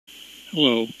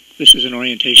Hello, this is an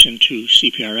orientation to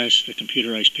CPRS, the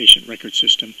Computerized Patient Record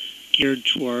System, geared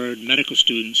toward medical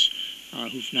students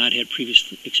who've not had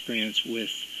previous experience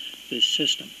with this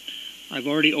system. I've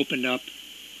already opened up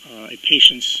a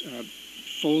patient's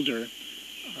folder.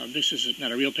 This is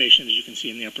not a real patient, as you can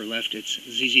see in the upper left. It's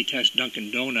ZZ Test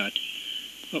Dunkin' Donut,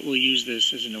 but we'll use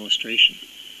this as an illustration.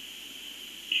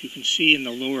 As you can see in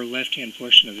the lower left-hand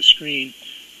portion of the screen,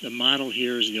 the model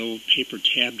here is the old paper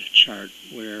tabbed chart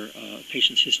where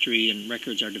patient's history and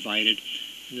records are divided,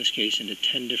 in this case, into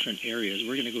 10 different areas.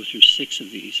 We're going to go through 6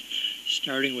 of these,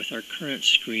 starting with our current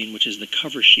screen, which is the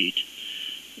cover sheet.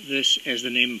 This, as the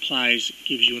name implies,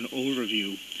 gives you an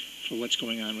overview for what's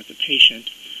going on with the patient.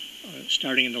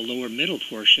 Starting in the lower middle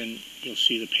portion, you'll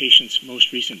see the patient's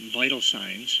most recent vital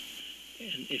signs.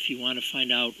 And if you want to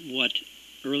find out what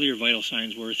earlier vital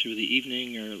signs were through the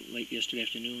evening or late yesterday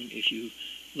afternoon, if you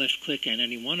left-click on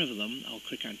any one of them, I'll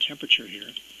click on temperature here,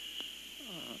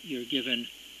 you're given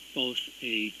both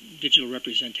a digital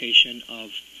representation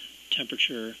of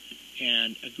temperature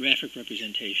and a graphic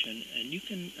representation, and you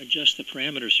can adjust the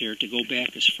parameters here to go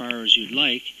back as far as you'd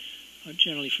like.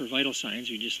 Generally for vital signs,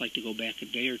 we just like to go back a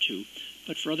day or two,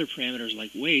 but for other parameters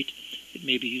like weight, it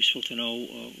may be useful to know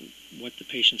what the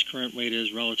patient's current weight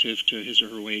is relative to his or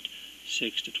her weight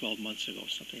 6 to 12 months ago,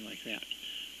 something like that.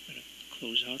 I'm going to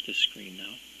close out this screen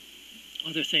now.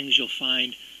 Other things you'll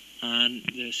find on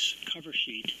this cover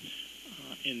sheet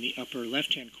in the upper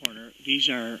left-hand corner, these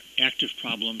are active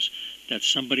problems that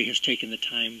somebody has taken the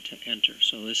time to enter.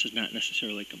 So this is not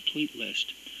necessarily a complete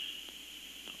list.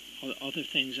 Other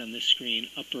things on this screen,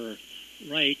 upper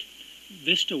right,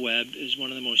 VistaWeb is one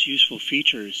of the most useful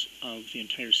features of the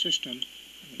entire system.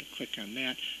 I'm going to click on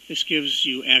that. This gives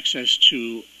you access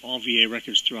to all VA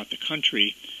records throughout the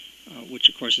country, which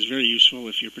of course is very useful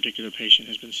if your particular patient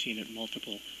has been seen at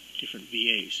multiple different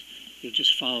VAs. You'll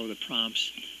just follow the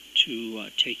prompts to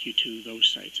take you to those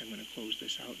sites. I'm going to close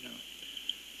this out now.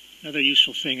 Another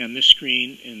useful thing on this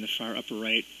screen in the far upper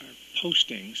right are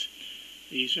postings.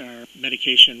 These are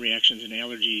medication reactions and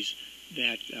allergies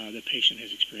that the patient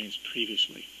has experienced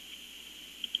previously.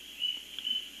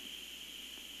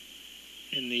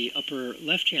 In the upper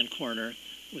left-hand corner,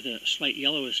 with a slight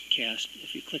yellowish cast,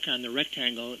 if you click on the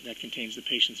rectangle that contains the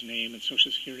patient's name and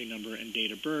social security number and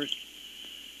date of birth,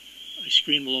 a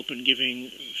screen will open giving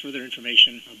further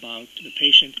information about the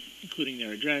patient, including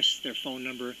their address, their phone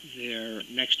number, their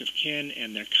next of kin,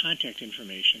 and their contact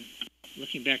information.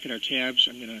 Looking back at our tabs,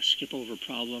 I'm going to skip over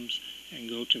problems and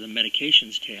go to the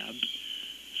medications tab.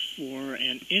 For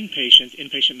an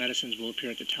inpatient medicines will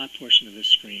appear at the top portion of this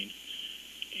screen,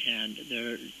 and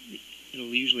it'll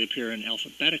usually appear in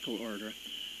alphabetical order.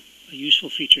 A useful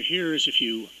feature here is if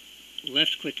you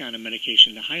left-click on a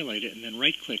medication to highlight it and then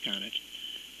right-click on it,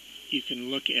 you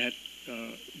can look at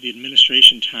the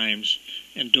administration times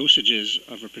and dosages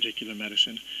of a particular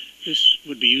medicine. This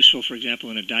would be useful, for example,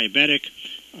 in a diabetic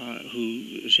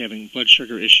who is having blood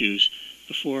sugar issues.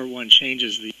 Before one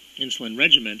changes the insulin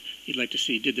regimen, you'd like to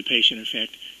see, did the patient, in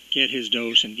fact, get his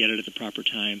dose and get it at the proper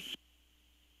time?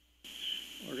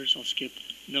 Orders, I'll skip.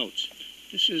 Notes.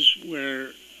 This is where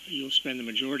you'll spend the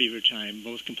majority of your time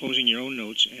both composing your own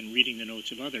notes and reading the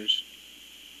notes of others.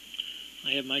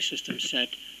 I have my system set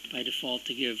by default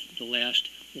to give the last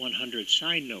 100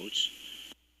 signed notes.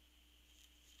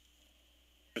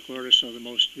 Order, so the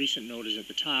most recent note is at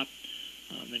the top,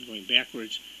 then going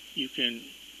backwards. You can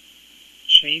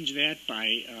change that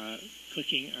by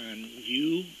clicking on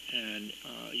View, and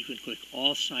you can click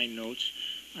All Signed Notes.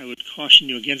 I would caution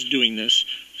you against doing this.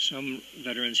 Some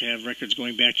veterans have records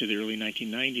going back to the early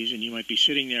 1990s, and you might be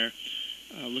sitting there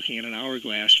looking at an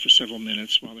hourglass for several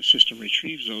minutes while the system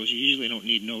retrieves those. You usually don't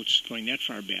need notes going that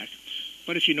far back.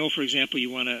 But if you know, for example, you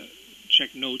want to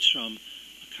check notes from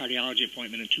a cardiology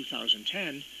appointment in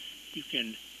 2010, you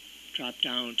can drop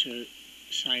down to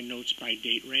Sign Notes by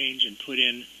Date Range and put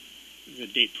in the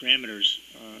date parameters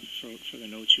for the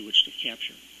notes you wish to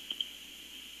capture.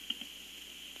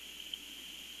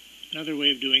 Another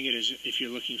way of doing it is if you're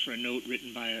looking for a note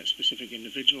written by a specific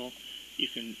individual, you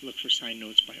can look for signed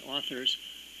notes by authors.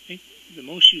 I think the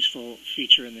most useful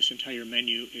feature in this entire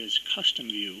menu is Custom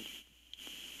View.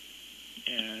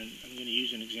 And I'm going to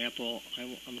use an example.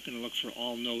 I'm going to look for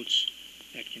all notes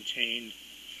that contain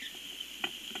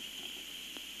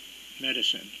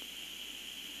medicine.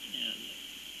 And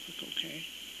click OK.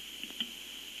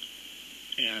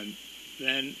 And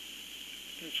then,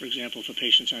 for example, for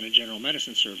patients on a general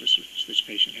medicine service, which this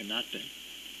patient had not been,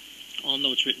 all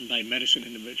notes written by medicine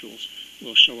individuals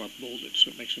will show up bolded, so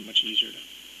it makes it much easier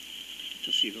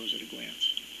to see those at a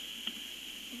glance.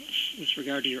 With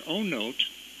regard to your own note,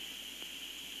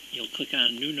 You'll click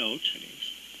on New Note,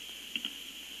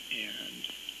 and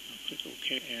I'll click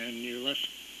OK, and you're left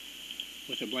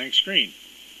with a blank screen.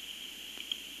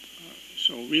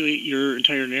 So really, your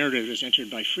entire narrative is entered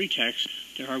by free text.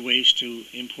 There are ways to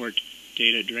import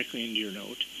data directly into your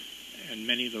note, and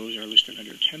many of those are listed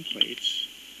under templates.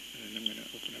 And I'm going to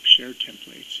open up shared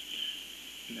templates,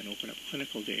 and then open up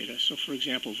clinical data. So for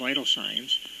example, vital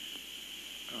signs.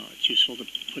 It's useful to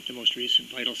put the most recent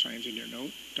vital signs in your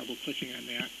note. Double-clicking on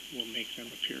that will make them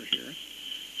appear here.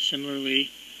 Similarly,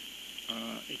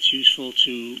 it's useful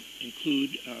to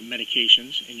include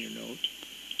medications in your note.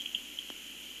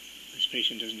 This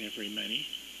patient doesn't have very many,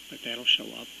 but that'll show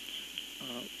up.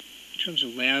 In terms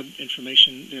of lab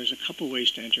information, there's a couple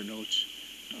ways to enter notes.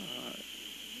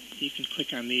 You can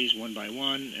click on these one by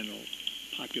one, and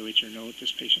it'll populate your note.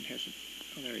 This patient hasn't.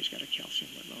 Oh, there he's got a calcium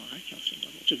level, a high calcium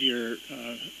level. Of your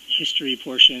history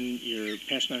portion, your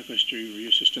past medical history,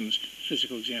 review systems,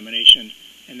 physical examination,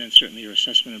 and then certainly your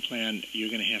assessment and plan, you're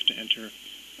going to have to enter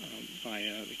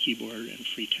via the keyboard and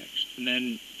free text. And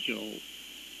then you'll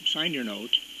sign your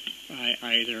note by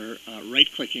either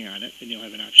right-clicking on it, and you'll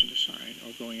have an option to sign,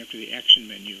 or going up to the Action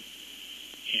menu.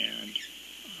 And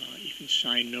you can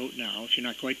sign Note now. If you're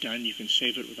not quite done, you can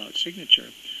save it without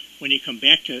signature. When you come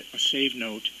back to a save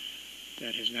note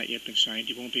that has not yet been signed,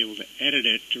 you won't be able to edit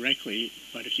it directly,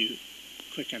 but if you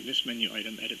click on this menu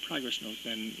item, Edit Progress Note,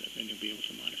 then you'll be able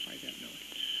to modify that note.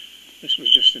 This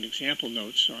was just an example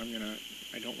note, so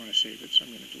I don't want to save it, so I'm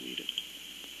going to delete it.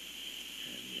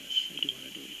 And yes, I do want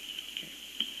to delete it. Okay.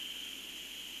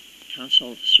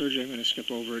 Consult surgery, I'm going to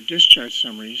skip over. Discharge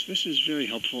summaries. This is very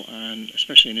helpful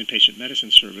especially in inpatient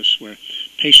medicine service, where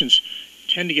patients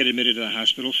tend to get admitted to the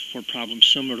hospital for problems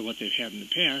similar to what they've had in the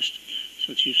past.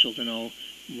 So it's useful to know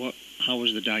how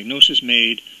was the diagnosis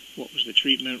made, what was the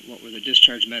treatment, what were the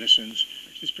discharge medicines.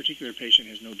 This particular patient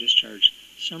has no discharge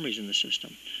summaries in the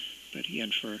system. But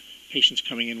again, for patients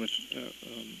coming in with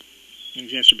an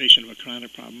exacerbation of a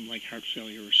chronic problem like heart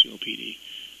failure or COPD,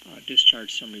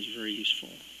 discharge summary is a very useful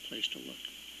place to look.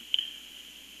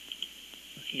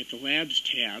 Looking at the Labs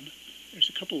tab, there's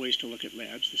a couple ways to look at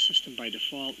labs. The system by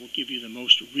default will give you the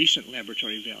most recent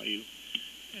laboratory value,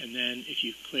 and then if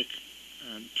you click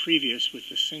on Previous with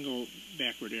a single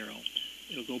backward arrow,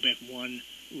 it'll go back one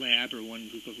lab or one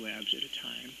group of labs at a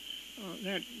time.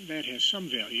 That has some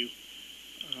value,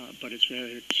 but it's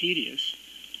rather tedious.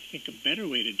 I think a better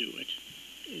way to do it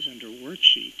is under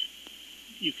Worksheet.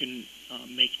 You can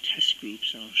make test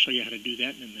groups, and I'll show you how to do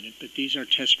that in a minute, but these are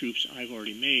test groups I've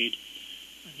already made.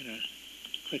 I'm going to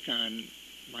click on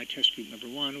my test group number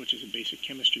 1, which is a basic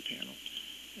chemistry panel,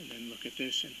 and then look at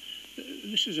this. And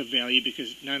this is a value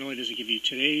because not only does it give you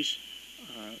today's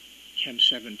Chem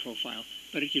 7 profile,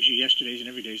 but it gives you yesterday's and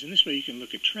everyday's. And this way you can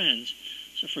look at trends.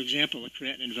 So for example, a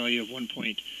creatinine value of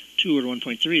 1.2 or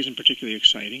 1.3 isn't particularly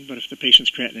exciting, but if the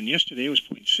patient's creatinine yesterday was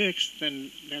 0.6,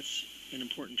 then that's an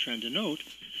important trend to note.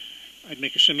 I'd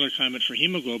make a similar comment for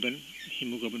hemoglobin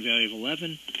value of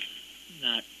 11,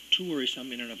 not too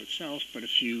worrisome in and of itself, but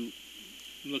if you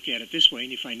look at it this way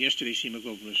and you find yesterday's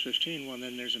hemoglobin was 15, well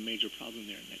then there's a major problem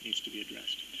there and that needs to be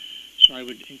addressed. So I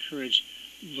would encourage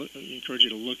you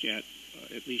to look at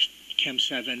least Chem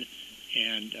 7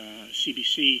 and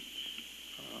CBC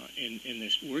in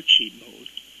this worksheet mode.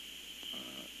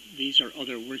 These are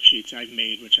other worksheets I've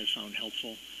made which I found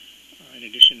helpful. In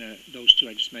addition to those two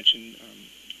I just mentioned,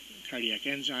 cardiac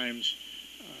enzymes,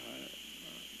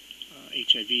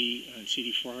 HIV and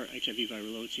CD4, HIV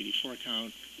viral load, CD4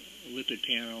 count, lipid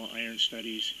panel, iron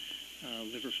studies,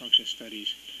 liver function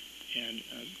studies, and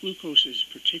glucose is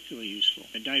particularly useful.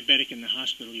 A diabetic in the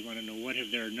hospital, you want to know what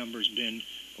have their numbers been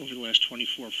over the last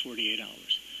 24, 48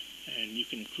 hours. And you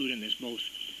can include in this both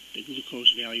the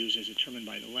glucose values as determined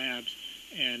by the labs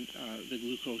and the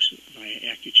glucose via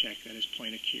AccuCheck, that is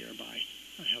point of care by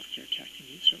a healthcare tech. And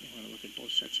you certainly want to look at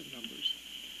both sets of numbers.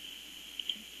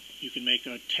 You can make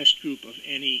a test group of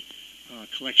any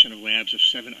collection of labs of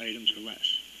 7 items or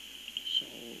less. So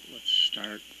let's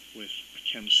start with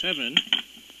Chem 7,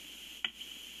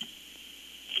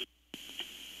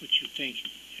 which you think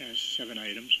has 7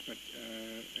 items, but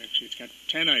actually it's got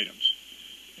 10 items.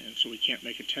 And so we can't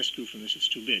make a test group from this, it's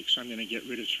too big. So I'm going to get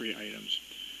rid of 3 items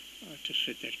to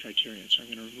fit that criterion. So I'm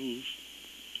going to remove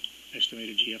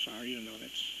estimated GFR, even though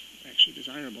that's actually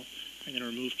desirable. I'm going to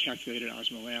remove calculated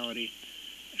osmolality,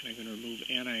 and I'm going to remove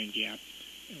anion gap.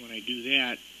 And when I do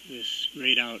that, this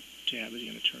grayed out tab is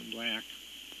going to turn black.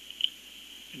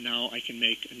 And now I can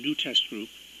make a new test group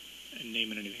and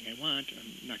name it anything I want.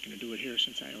 I'm not going to do it here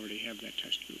since I already have that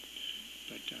test group.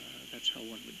 But that's how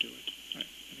one would do it. All right,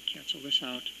 I'm going to cancel this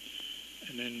out.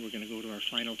 And then we're going to go to our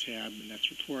final tab, and that's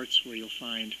Reports, where you'll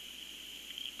find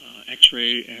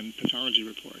X-ray and pathology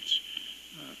reports.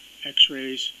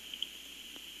 X-rays,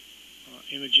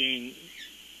 imaging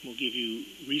will give you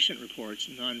recent reports,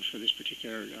 none for this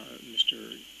particular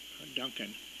Mr.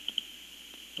 Duncan.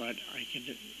 But I can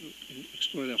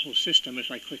explore the whole system.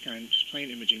 If I click on just plain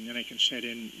imaging, then I can set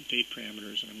in date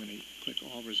parameters, and I'm going to click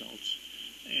All Results.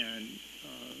 And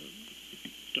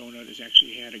Donut has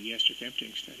actually had a gastric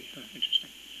emptying study. Interesting.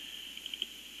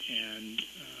 And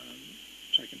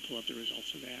so I can pull up the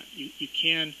results of that. You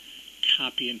can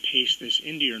copy and paste this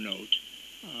into your note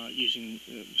using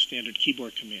standard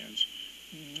keyboard commands.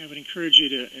 I would encourage you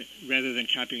to, rather than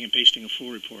copying and pasting a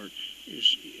full report,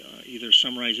 is either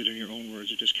summarize it in your own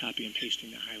words or just copy and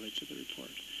pasting the highlights of the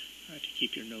report to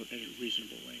keep your note at a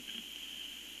reasonable length.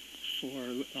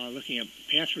 For looking at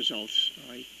path results,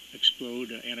 I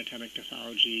explode anatomic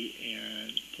pathology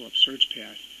and pull up search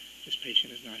path. This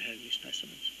patient has not had any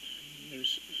specimens.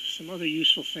 There's some other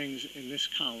useful things in this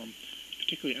column,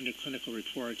 particularly under clinical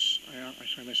reports. I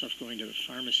find myself going to the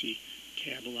pharmacy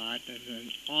tab a lot, and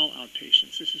then all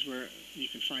outpatients. This is where you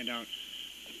can find out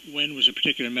when was a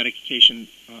particular medication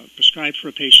prescribed for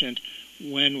a patient,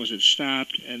 when was it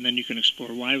stopped, and then you can explore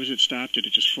why was it stopped. Did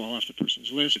it just fall off the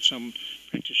person's list? Did some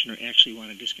practitioner actually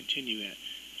want to discontinue that?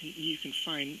 And you can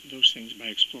find those things by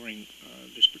exploring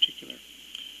this particular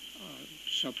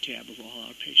sub-tab of all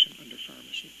outpatient under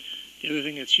pharmacy. The other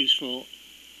thing that's useful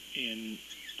in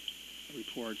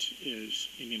reports is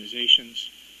immunizations.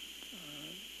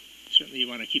 Certainly you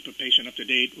want to keep a patient up to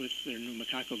date with their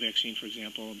pneumococcal vaccine, for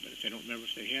example, but if they don't remember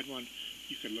if they had one,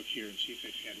 you can look here and see if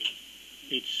they've had one.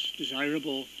 It's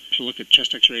desirable to look at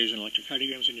chest x-rays and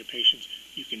electrocardiograms in your patients.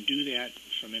 You can do that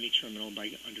from any terminal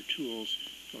by, under Tools,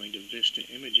 going to Vista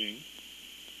Imaging.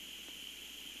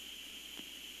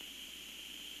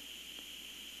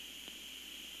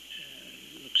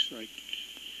 And it looks like,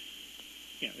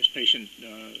 yeah, this patient,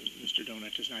 Mr.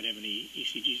 Donut, does not have any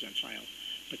ECGs on file,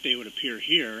 but they would appear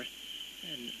here.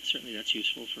 And certainly that's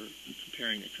useful for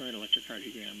comparing the current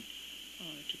electrocardiogram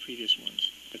to previous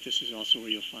ones. But this is also where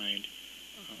you'll find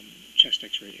chest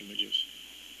x-ray images.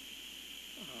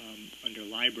 Under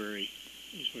Library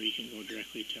is where you can go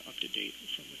directly to up-to-date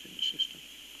from within the system.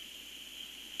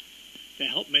 The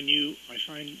Help menu I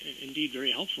find indeed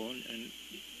very helpful, and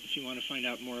if you want to find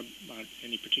out more about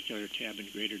any particular tab in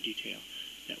greater detail,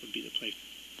 that would be the place.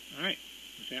 All right,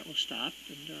 with that we'll stop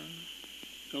and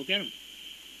go get them.